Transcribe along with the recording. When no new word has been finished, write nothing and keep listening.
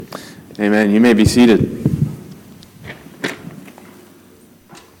Amen. You may be seated.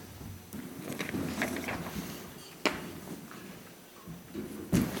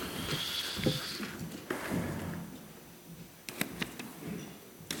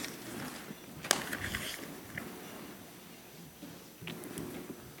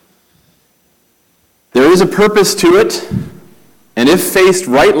 There is a purpose to it, and if faced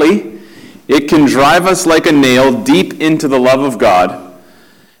rightly, it can drive us like a nail deep into the love of God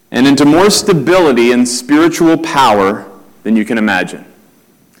and into more stability and spiritual power than you can imagine.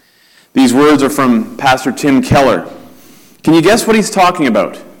 These words are from Pastor Tim Keller. Can you guess what he's talking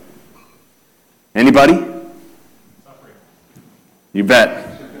about? Anybody? Suffering. You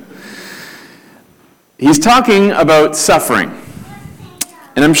bet. He's talking about suffering.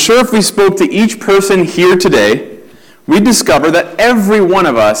 And I'm sure if we spoke to each person here today, we'd discover that every one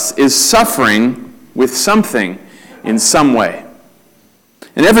of us is suffering with something in some way.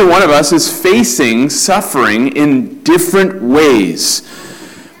 And every one of us is facing suffering in different ways.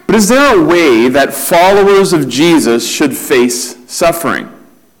 But is there a way that followers of Jesus should face suffering?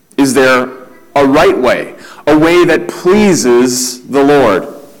 Is there a right way? A way that pleases the Lord?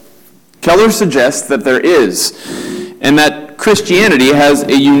 Keller suggests that there is, and that Christianity has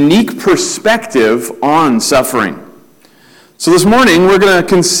a unique perspective on suffering. So this morning, we're going to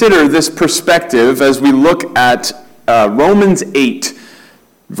consider this perspective as we look at Romans 8,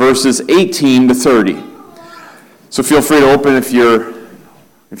 verses 18 to 30. So feel free to open if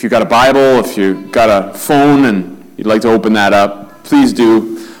you've got a Bible, if you've got a phone and you'd like to open that up, please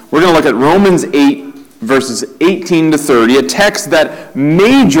do. We're going to look at Romans 8, verses 18 to 30, a text that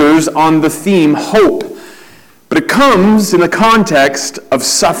majors on the theme hope. But it comes in the context of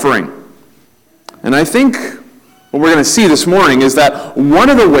suffering. And I think what we're going to see this morning is that one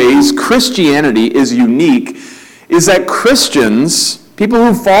of the ways Christianity is unique is that Christians, people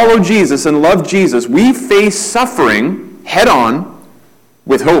who follow Jesus and love Jesus, we face suffering head on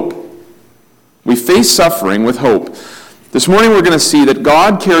with hope. We face suffering with hope. This morning we're going to see that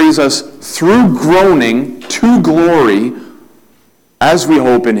God carries us through groaning to glory as we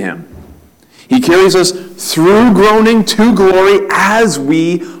hope in Him. He carries us through groaning to glory as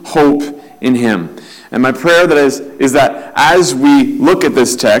we hope in Him. And my prayer is that as we look at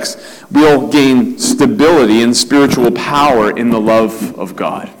this text, we'll gain stability and spiritual power in the love of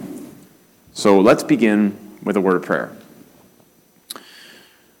God. So let's begin with a word of prayer.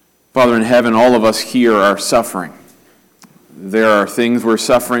 Father in heaven, all of us here are suffering. There are things we're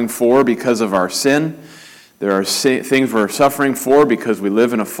suffering for because of our sin. There are things we're suffering for because we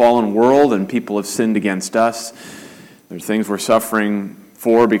live in a fallen world and people have sinned against us. There are things we're suffering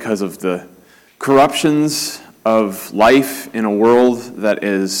for because of the corruptions of life in a world that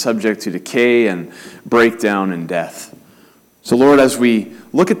is subject to decay and breakdown and death. So Lord, as we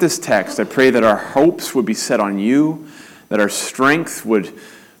look at this text, I pray that our hopes would be set on you, that our strength would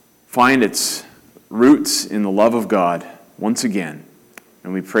find its roots in the love of God once again.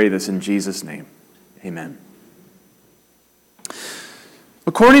 And we pray this in Jesus' name. Amen.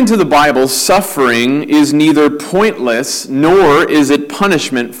 According to the Bible, suffering is neither pointless nor is it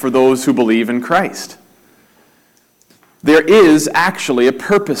punishment for those who believe in Christ. There is actually a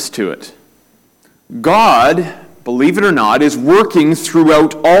purpose to it. God, believe it or not, is working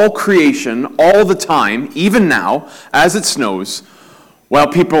throughout all creation all the time, even now, as it snows. While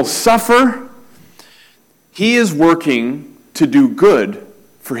people suffer, He is working to do good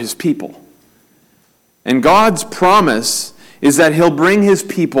for His people. And God's promise is that He'll bring His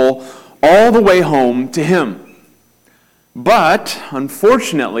people all the way home to Him. But,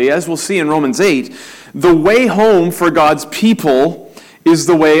 unfortunately, as we'll see in Romans 8, the way home for God's people is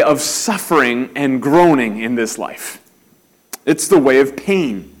the way of suffering and groaning in this life. It's the way of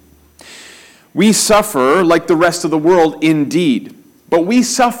pain. We suffer like the rest of the world indeed, but we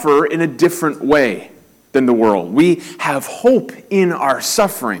suffer in a different way than the world. We have hope in our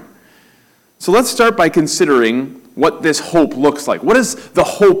suffering. So let's start by considering what this hope looks like. What is the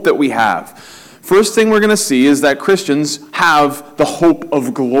hope that we have? First thing we're going to see is that Christians have the hope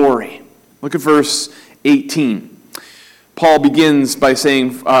of glory. Look at verse 18. Paul begins by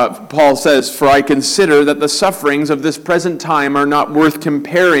saying, Paul says, "For I consider that the sufferings of this present time are not worth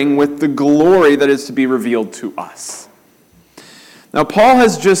comparing with the glory that is to be revealed to us." Now, Paul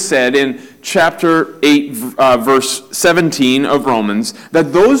has just said in chapter 8, verse 17 of Romans,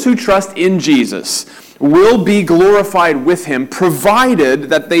 that those who trust in Jesus will be glorified with Him, provided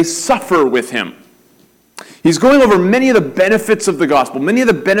that they suffer with Him. He's going over many of the benefits of the gospel, many of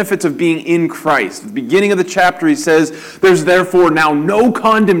the benefits of being in Christ. At the beginning of the chapter, he says, "There's therefore now no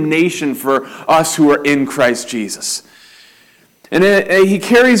condemnation for us who are in Christ Jesus." And he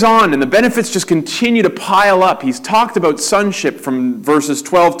carries on, and the benefits just continue to pile up. He's talked about sonship from verses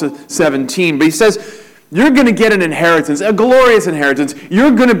 12 to 17, but he says, you're going to get an inheritance, a glorious inheritance.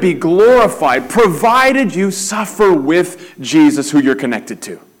 You're going to be glorified, provided you suffer with Jesus, who you're connected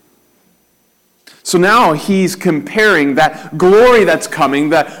to. So now he's comparing that glory that's coming,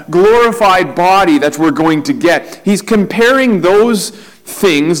 that glorified body that we're going to get. He's comparing those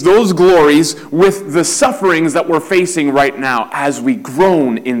things, those glories, with the sufferings that we're facing right now as we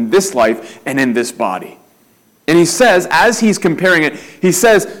groan in this life and in this body. And he says, as he's comparing it, he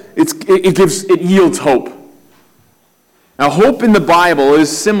says it yields hope. Now, hope in the Bible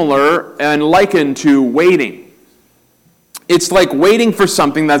is similar and likened to waiting. It's like waiting for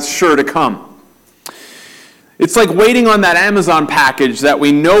something that's sure to come. It's like waiting on that Amazon package that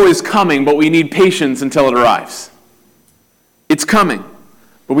we know is coming, but we need patience until it arrives. It's coming,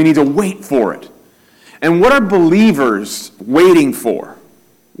 but we need to wait for it. And what are believers waiting for?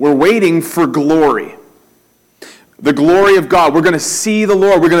 We're waiting for glory. The glory of God. We're going to see the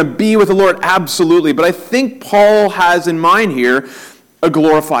Lord. We're going to be with the Lord, absolutely. But I think Paul has in mind here a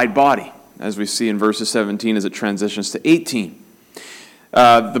glorified body, as we see in verses 17 as it transitions to 18.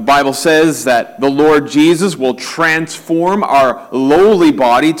 The Bible says that the Lord Jesus will transform our lowly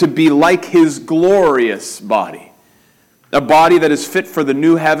body to be like his glorious body. A body that is fit for the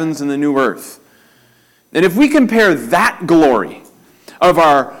new heavens and the new earth. And if we compare that glory of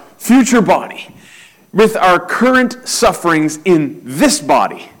our future body with our current sufferings in this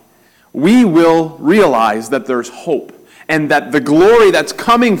body, we will realize that there's hope. And that the glory that's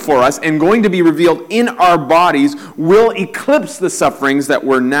coming for us and going to be revealed in our bodies will eclipse the sufferings that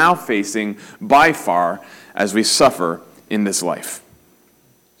we're now facing by far as we suffer in this life.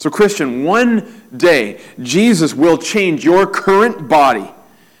 So Christian, one day Jesus will change your current body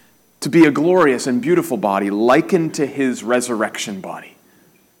to be a glorious and beautiful body likened to his resurrection body.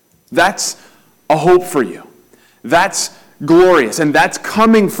 That's a hope for you. That's glorious, and that's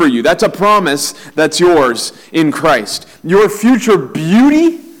coming for you. That's a promise that's yours in Christ. Your future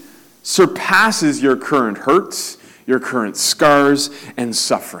beauty surpasses your current hurts, your current scars and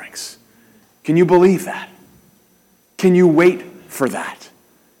sufferings. Can you believe that? Can you wait for that?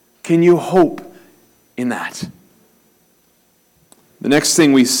 Can you hope in that? The next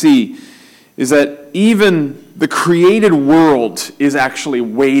thing we see is that even the created world is actually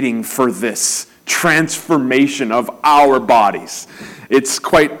waiting for this transformation of our bodies. It's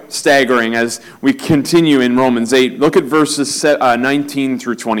quite staggering as we continue in Romans 8. Look at verses 19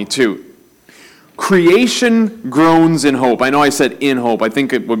 through 22. Creation groans in hope. I know I said in hope. I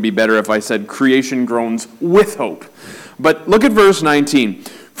think it would be better if I said creation groans with hope. But look at verse 19.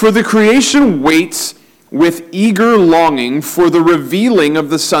 For the creation waits with eager longing for the revealing of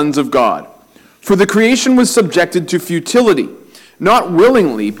the sons of God. For the creation was subjected to futility, not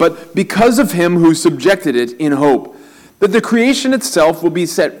willingly, but because of him who subjected it in hope, that the creation itself will be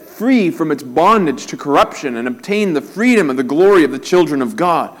set free from its bondage to corruption and obtain the freedom and the glory of the children of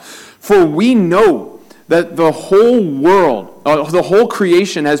God. For we know that the whole world, the whole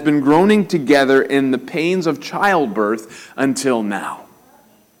creation has been groaning together in the pains of childbirth until now.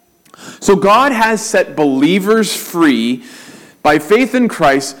 So God has set believers free by faith in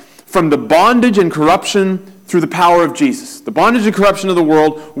Christ from the bondage and corruption through the power of Jesus. The bondage and corruption of the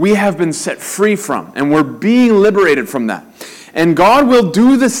world we have been set free from, and we're being liberated from that. And God will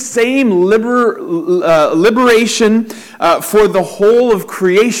do the same liberation for the whole of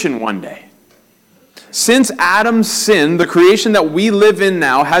creation one day. Since Adam's sin, the creation that we live in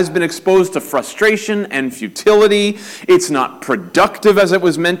now has been exposed to frustration and futility. It's not productive as it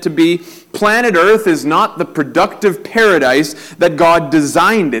was meant to be. Planet Earth is not the productive paradise that God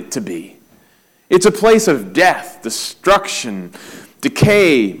designed it to be. It's a place of death, destruction,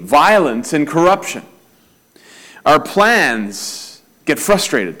 decay, violence, and corruption. Our plans get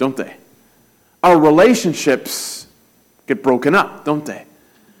frustrated, don't they? Our relationships get broken up, don't they?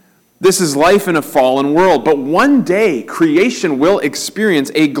 This is life in a fallen world. But one day, creation will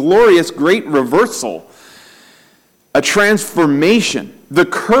experience a glorious great reversal, a transformation. The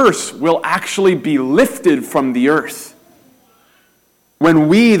curse will actually be lifted from the earth. When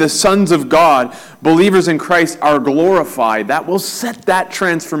we, the sons of God, believers in Christ, are glorified, that will set that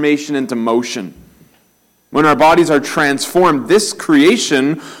transformation into motion. When our bodies are transformed, this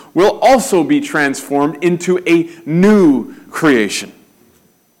creation will also be transformed into a new creation.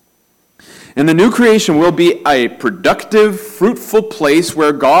 And the new creation will be a productive, fruitful place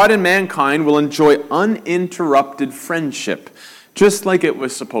where God and mankind will enjoy uninterrupted friendship, just like it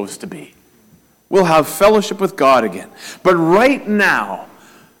was supposed to be. We'll have fellowship with God again. But right now,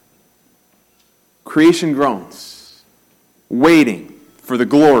 creation groans. waiting for the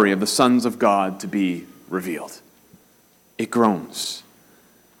glory of the sons of God to be revealed. It groans.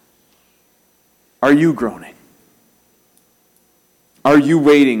 Are you groaning? Are you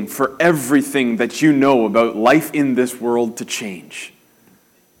waiting for everything that you know about life in this world to change?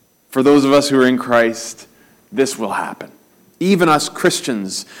 For those of us who are in Christ, this will happen. Even us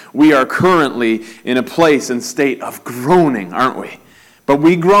Christians, we are currently in a place and state of groaning, aren't we? But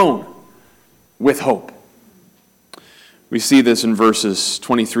we groan with hope. We see this in verses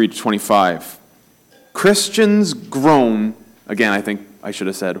 23 to 25. Christians groan, again, I think I should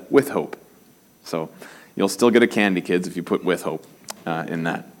have said with hope. So you'll still get a candy, kids, if you put with hope in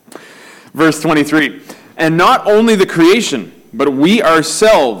that. Verse 23, and not only the creation, but we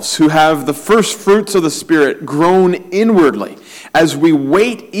ourselves who have the first fruits of the Spirit groan inwardly as we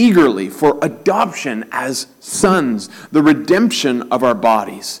wait eagerly for adoption as sons, the redemption of our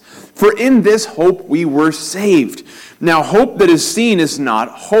bodies. For in this hope we were saved. Now hope that is seen is not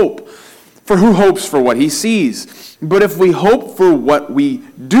hope. For who hopes for what he sees? But if we hope for what we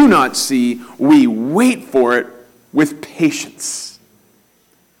do not see, we wait for it with patience.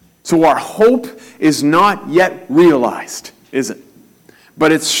 So our hope is not yet realized, is it?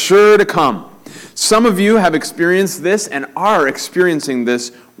 But it's sure to come. Some of you have experienced this and are experiencing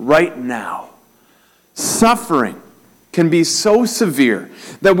this right now. Suffering can be so severe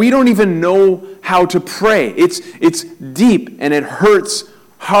that we don't even know how to pray. It's deep and it hurts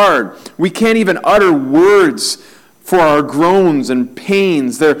hard. We can't even utter words for our groans and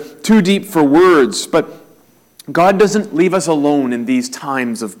pains. They're too deep for words. But God doesn't leave us alone in these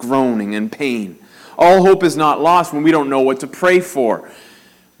times of groaning and pain. All hope is not lost when we don't know what to pray for.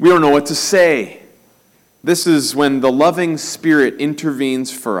 We don't know what to say. This is when the loving Spirit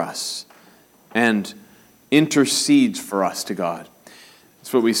intervenes for us and intercedes for us to God.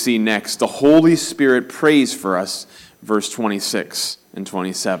 That's what we see next. The Holy Spirit prays for us, verse 26 and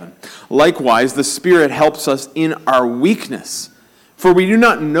 27. Likewise, the Spirit helps us in our weakness, for we do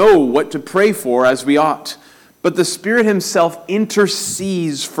not know what to pray for as we ought. But the Spirit himself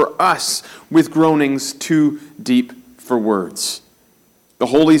intercedes for us with groanings too deep for words. The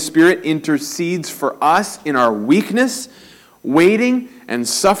Holy Spirit intercedes for us in our weakness, waiting and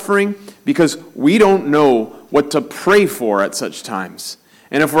suffering, because we don't know what to pray for at such times.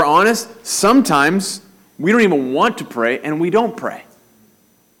 And if we're honest, sometimes we don't even want to pray and we don't pray.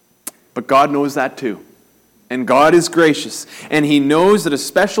 But God knows that too. And God is gracious. And he knows that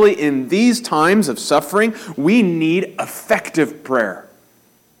especially in these times of suffering, we need effective prayer.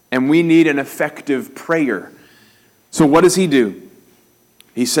 And we need an effective prayer. So what does he do?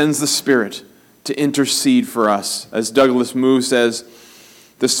 He sends the Spirit to intercede for us. As Douglas Moo says,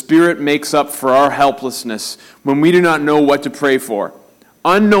 the Spirit makes up for our helplessness when we do not know what to pray for.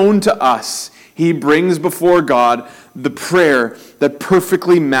 Unknown to us, he brings before God the prayer that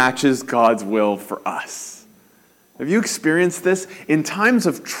perfectly matches God's will for us. Have you experienced this? In times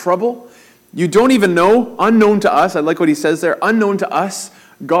of trouble, you don't even know, unknown to us, I like what he says there, unknown to us,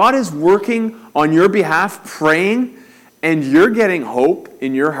 God is working on your behalf, praying, and you're getting hope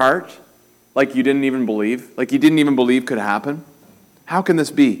in your heart like you didn't even believe, like you didn't even believe could happen. How can this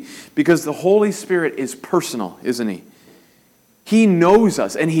be? Because the Holy Spirit is personal, isn't he? He knows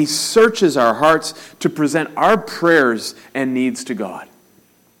us, and he searches our hearts to present our prayers and needs to God.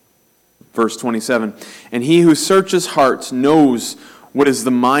 Verse 27, and he who searches hearts knows what is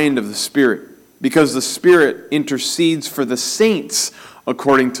the mind of the Spirit, because the Spirit intercedes for the saints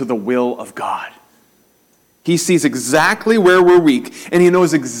according to the will of God. He sees exactly where we're weak, and he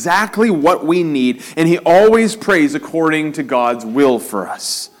knows exactly what we need, and he always prays according to God's will for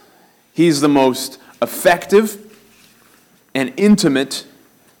us. He's the most effective and intimate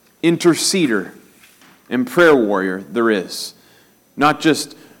interceder and prayer warrior there is. Not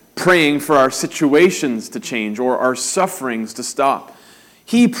just praying for our situations to change or our sufferings to stop.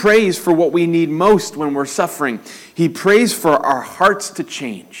 He prays for what we need most when we're suffering. He prays for our hearts to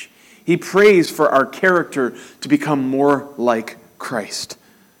change. He prays for our character to become more like Christ.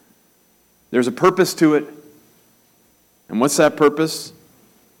 There's a purpose to it. And what's that purpose?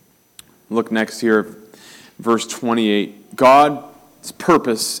 Look next here, verse 28. God's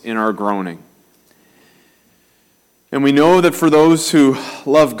purpose in our groaning. And we know that for those who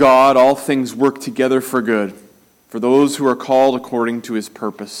love God, all things work together for good, for those who are called according to his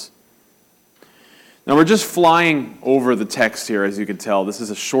purpose. Now we're just flying over the text here, as you can tell. This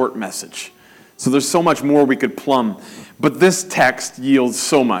is a short message. So there's so much more we could plumb. But this text yields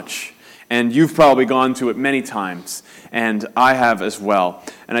so much. And you've probably gone to it many times. And I have as well.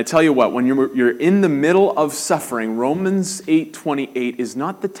 And I tell you what, when you're in the middle of suffering, Romans 8:28 is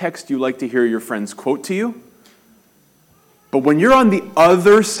not the text you like to hear your friends quote to you. But when you're on the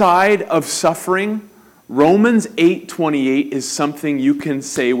other side of suffering, Romans 8:28 is something you can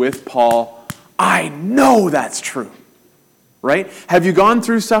say with Paul, I know that's true. Right? Have you gone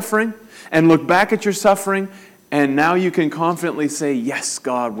through suffering and look back at your suffering, and now you can confidently say, yes,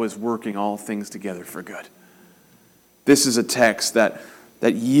 God was working all things together for good. This is a text that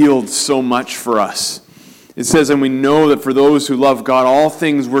yields so much for us. It says, and we know that for those who love God, all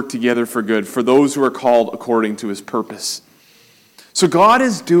things work together for good, for those who are called according to his purpose. So God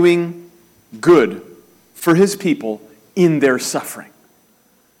is doing good for his people in their suffering.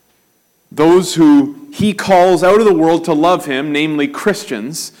 Those who he calls out of the world to love him, namely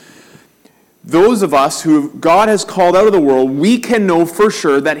Christians, those of us who God has called out of the world, we can know for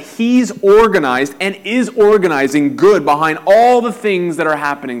sure that he's organized and is organizing good behind all the things that are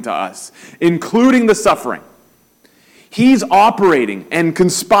happening to us, including the suffering. He's operating and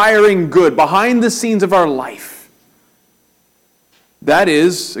conspiring good behind the scenes of our life. That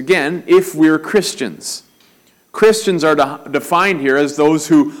is, again, if we're Christians. Christians are defined here as those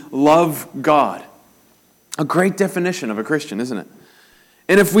who love God. A great definition of a Christian, isn't it?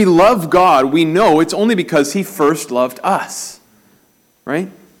 And if we love God, we know it's only because he first loved us. Right?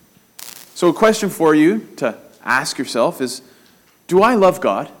 So a question for you to ask yourself is, do I love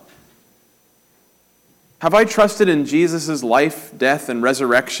God? Have I trusted in Jesus' life, death, and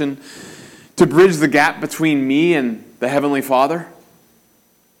resurrection to bridge the gap between me and the Heavenly Father?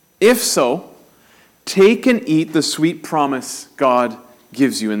 If so, take and eat the sweet promise God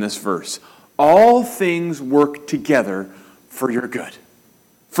gives you in this verse. All things work together for your good.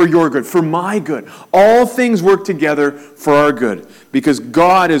 For your good, for my good. All things work together for our good. Because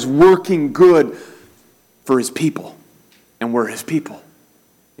God is working good for his people. And we're his people.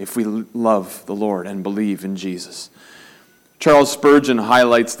 If we love the Lord and believe in Jesus. Charles Spurgeon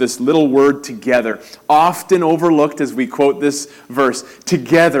highlights this little word together, often overlooked as we quote this verse.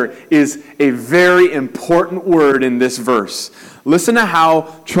 Together is a very important word in this verse. Listen to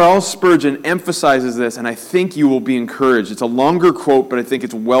how Charles Spurgeon emphasizes this, and I think you will be encouraged. It's a longer quote, but I think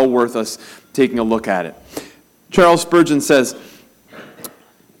it's well worth us taking a look at it. Charles Spurgeon says,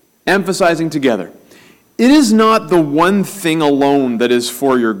 emphasizing together, it is not the one thing alone that is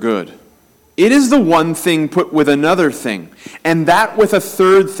for your good. It is the one thing put with another thing, and that with a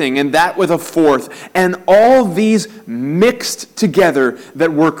third thing, and that with a fourth, and all these mixed together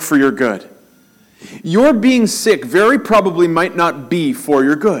that work for your good. Your being sick very probably might not be for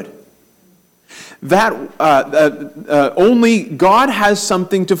your good. That only God has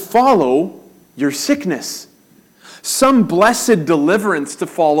something to follow your sickness, some blessed deliverance to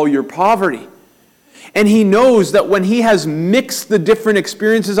follow your poverty. And he knows that when he has mixed the different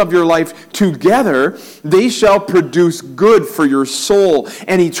experiences of your life together, they shall produce good for your soul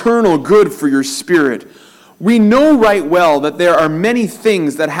and eternal good for your spirit. We know right well that there are many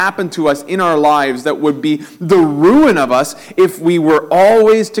things that happen to us in our lives that would be the ruin of us if we were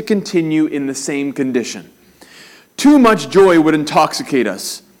always to continue in the same condition. Too much joy would intoxicate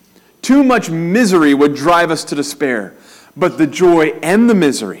us. Too much misery would drive us to despair. But the joy and the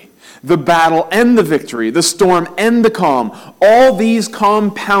misery, the battle and the victory, the storm and the calm, all these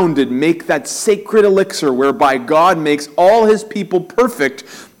compounded make that sacred elixir whereby God makes all his people perfect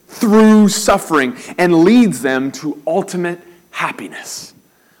through suffering and leads them to ultimate happiness.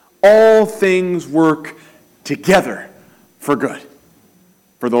 All things work together for good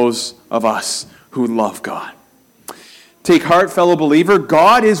for those of us who love God. Take heart, fellow believer.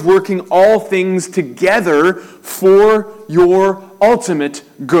 God is working all things together for your ultimate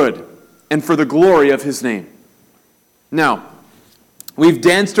good and for the glory of his name. Now, we've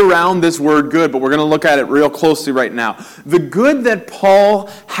danced around this word good, but we're going to look at it real closely right now. The good that Paul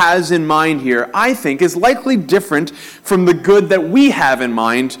has in mind here, I think, is likely different from the good that we have in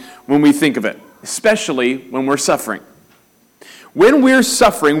mind when we think of it, especially when we're suffering. When we're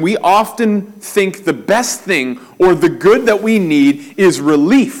suffering, we often think the best thing or the good that we need is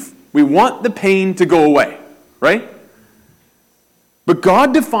relief. We want the pain to go away, right? But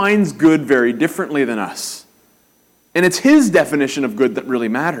God defines good very differently than us. And it's his definition of good that really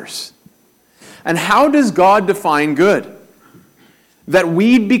matters. And how does God define good? That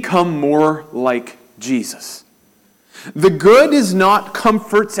we'd become more like Jesus. The good is not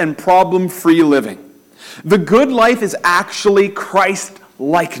comforts and problem-free living. The good life is actually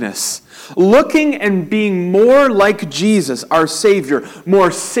Christ-likeness. Looking and being more like Jesus, our Savior,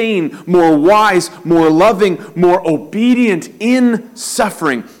 more sane, more wise, more loving, more obedient in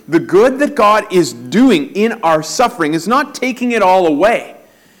suffering. The good that God is doing in our suffering is not taking it all away,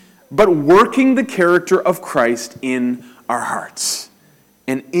 but working the character of Christ in our hearts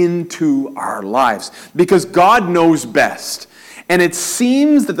and into our lives. Because God knows best. And it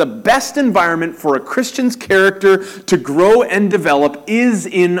seems that the best environment for a Christian's character to grow and develop is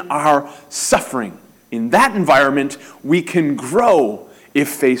in our suffering. In that environment, we can grow if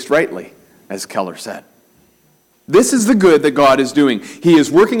faced rightly, as Keller said. This is the good that God is doing. He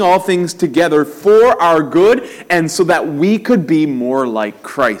is working all things together for our good and so that we could be more like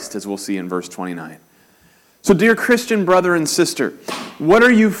Christ, as we'll see in verse 29. So, dear Christian brother and sister, what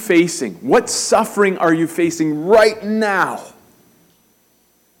are you facing? What suffering are you facing right now?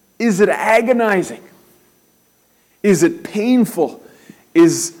 Is it agonizing? Is it painful?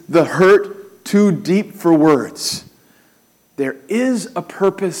 Is the hurt too deep for words? There is a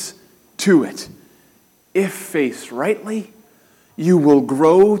purpose to it. If faced rightly, you will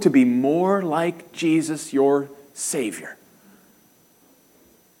grow to be more like Jesus, your Savior.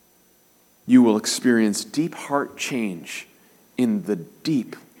 You will experience deep heart change in the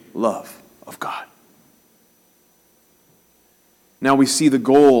deep love of God. Now we see the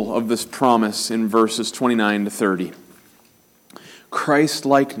goal of this promise in verses 29 to 30.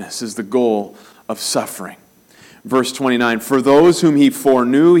 Christ-likeness is the goal of suffering. Verse 29, for those whom he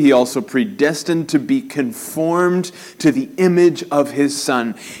foreknew, he also predestined to be conformed to the image of his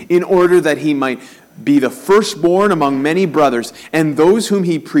Son, in order that he might be the firstborn among many brothers. And those whom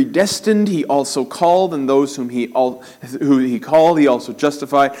he predestined, he also called, and those whom he called, he also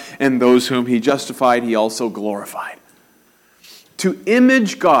justified, and those whom he justified, he also glorified. To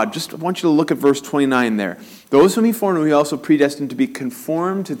image God, just I want you to look at verse 29 there. Those whom he foreknew, he also predestined to be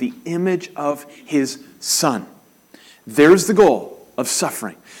conformed to the image of his Son. There's the goal of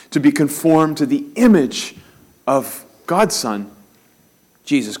suffering, to be conformed to the image of God's Son,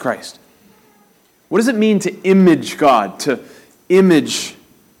 Jesus Christ. What does it mean to image God? To image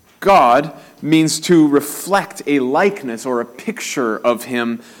God means to reflect a likeness or a picture of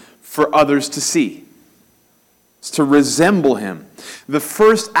him for others to see. It's to resemble him. The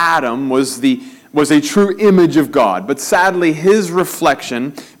first Adam was a true image of God, but sadly his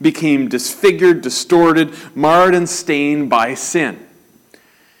reflection became disfigured, distorted, marred, and stained by sin.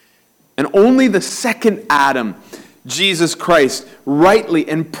 And only the second Adam, Jesus Christ, rightly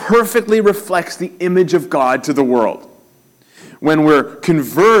and perfectly reflects the image of God to the world. When we're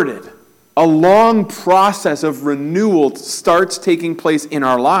converted, a long process of renewal starts taking place in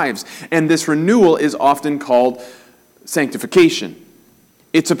our lives, and this renewal is often called sanctification.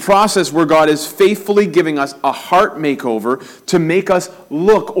 It's a process where God is faithfully giving us a heart makeover to make us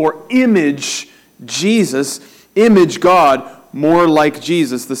look or image Jesus, image God more like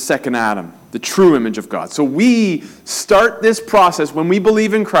Jesus, the second Adam, the true image of God. So we start this process when we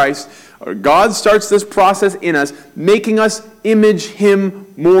believe in Christ. God starts this process in us, making us image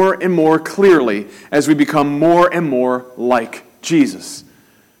him more and more clearly as we become more and more like Jesus.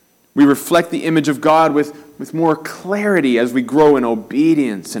 We reflect the image of God with more clarity as we grow in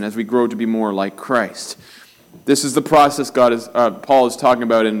obedience and as we grow to be more like Christ. This is the process Paul is talking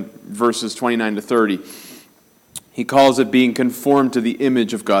about in verses 29 to 30. He calls it being conformed to the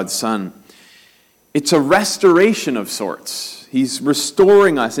image of God's Son. It's a restoration of sorts. He's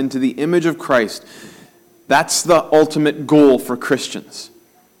restoring us into the image of Christ. That's the ultimate goal for Christians.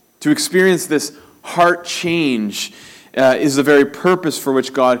 To experience this heart change is the very purpose for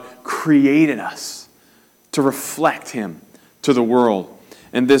which God created us, to reflect him to the world.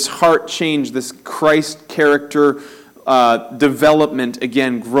 And this heart change, this Christ character development,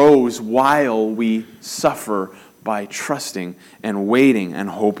 again, grows while we suffer by trusting and waiting and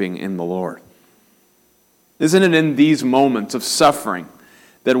hoping in the Lord. Isn't it in these moments of suffering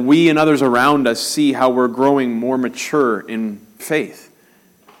that we and others around us see how we're growing more mature in faith,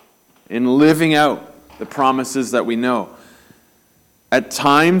 in living out the promises that we know? At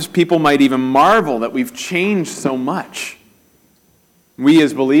times, people might even marvel that we've changed so much. We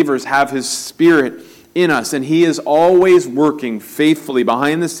as believers have his Spirit in us, and he is always working faithfully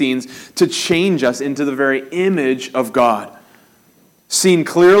behind the scenes to change us into the very image of God. Seen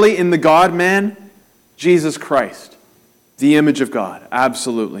clearly in the God-man, Jesus Christ, the image of God,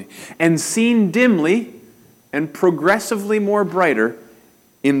 absolutely. And seen dimly and progressively more brighter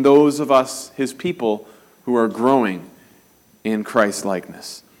in those of us, his people, who are growing in Christ's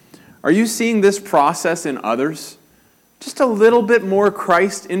likeness. Are you seeing this process in others? Just a little bit more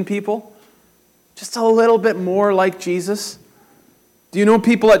Christ in people? Just a little bit more like Jesus? Do you know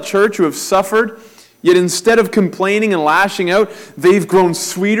people at church who have suffered, yet instead of complaining and lashing out, they've grown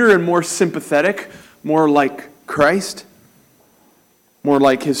sweeter and more sympathetic, more like Christ, more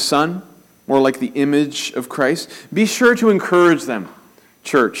like his Son, more like the image of Christ? Be sure to encourage them,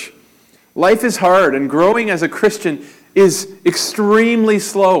 church. Life is hard, and growing as a Christian is extremely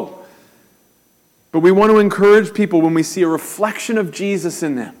slow. But we want to encourage people when we see a reflection of Jesus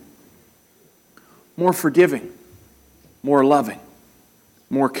in them. More forgiving, more loving,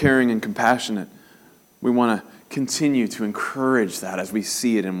 more caring and compassionate. We want to continue to encourage that as we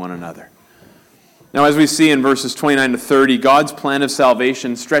see it in one another. Now, as we see in verses 29 to 30, God's plan of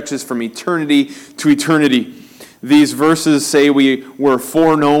salvation stretches from eternity to eternity. These verses say we were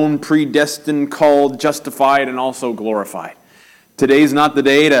foreknown, predestined, called, justified, and also glorified. Today's not the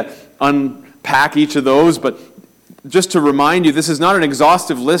day to unpack each of those, but just to remind you, this is not an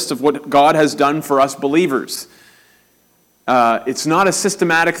exhaustive list of what God has done for us believers. It's not a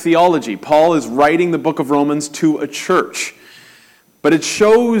systematic theology. Paul is writing the book of Romans to a church. But it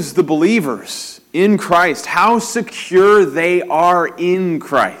shows the believers in Christ how secure they are in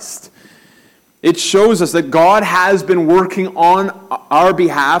Christ. It shows us that God has been working on our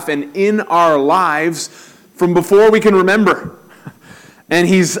behalf and in our lives from before we can remember. And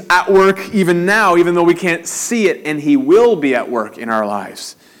He's at work even now, even though we can't see it, and He will be at work in our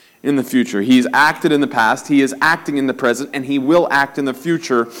lives in the future. He's acted in the past, He is acting in the present, and He will act in the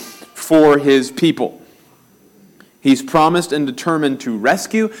future for His people. He's promised and determined to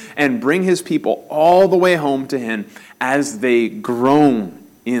rescue and bring His people all the way home to Him as they groan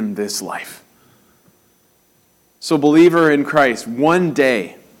in this life. So, believer in Christ, one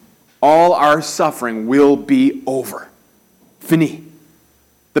day, all our suffering will be over. Fini.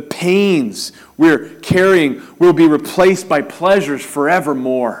 The pains we're carrying will be replaced by pleasures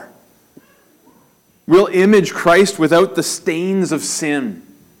forevermore. We'll image Christ without the stains of sin.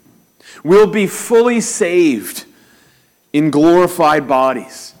 We'll be fully saved in glorified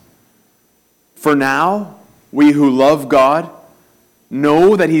bodies. For now, we who love God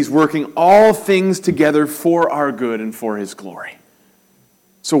know that He's working all things together for our good and for His glory.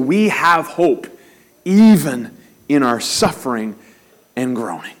 So we have hope even in our suffering and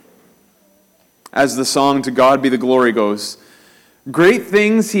groaning. As the song "To God Be the Glory" goes, great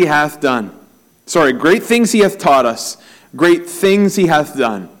things He hath taught us, great things He hath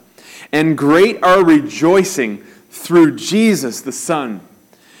done, and great our rejoicing through Jesus the Son.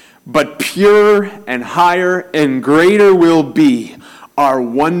 But pure and higher and greater will be our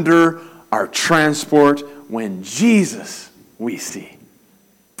wonder, our transport, when Jesus we see.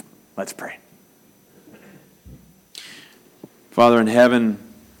 Let's pray. Father in heaven,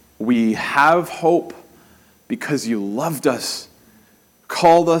 we have hope because You loved us,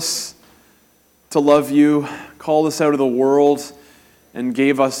 called us to love You, called us out of the world, and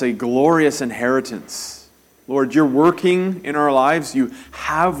gave us a glorious inheritance. Lord, You're working in our lives. You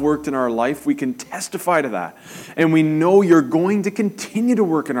have worked in our life. We can testify to that. And we know You're going to continue to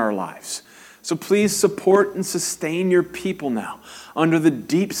work in our lives. So please support and sustain Your people now under the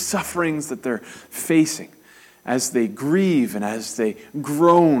deep sufferings that they're facing. As they grieve and as they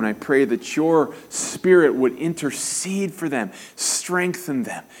groan, I pray that Your Spirit would intercede for them, strengthen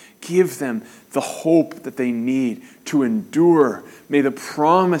them, give them the hope that they need to endure. May the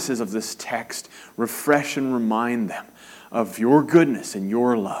promises of this text refresh and remind them of Your goodness and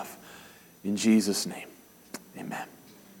Your love. In Jesus' name, amen.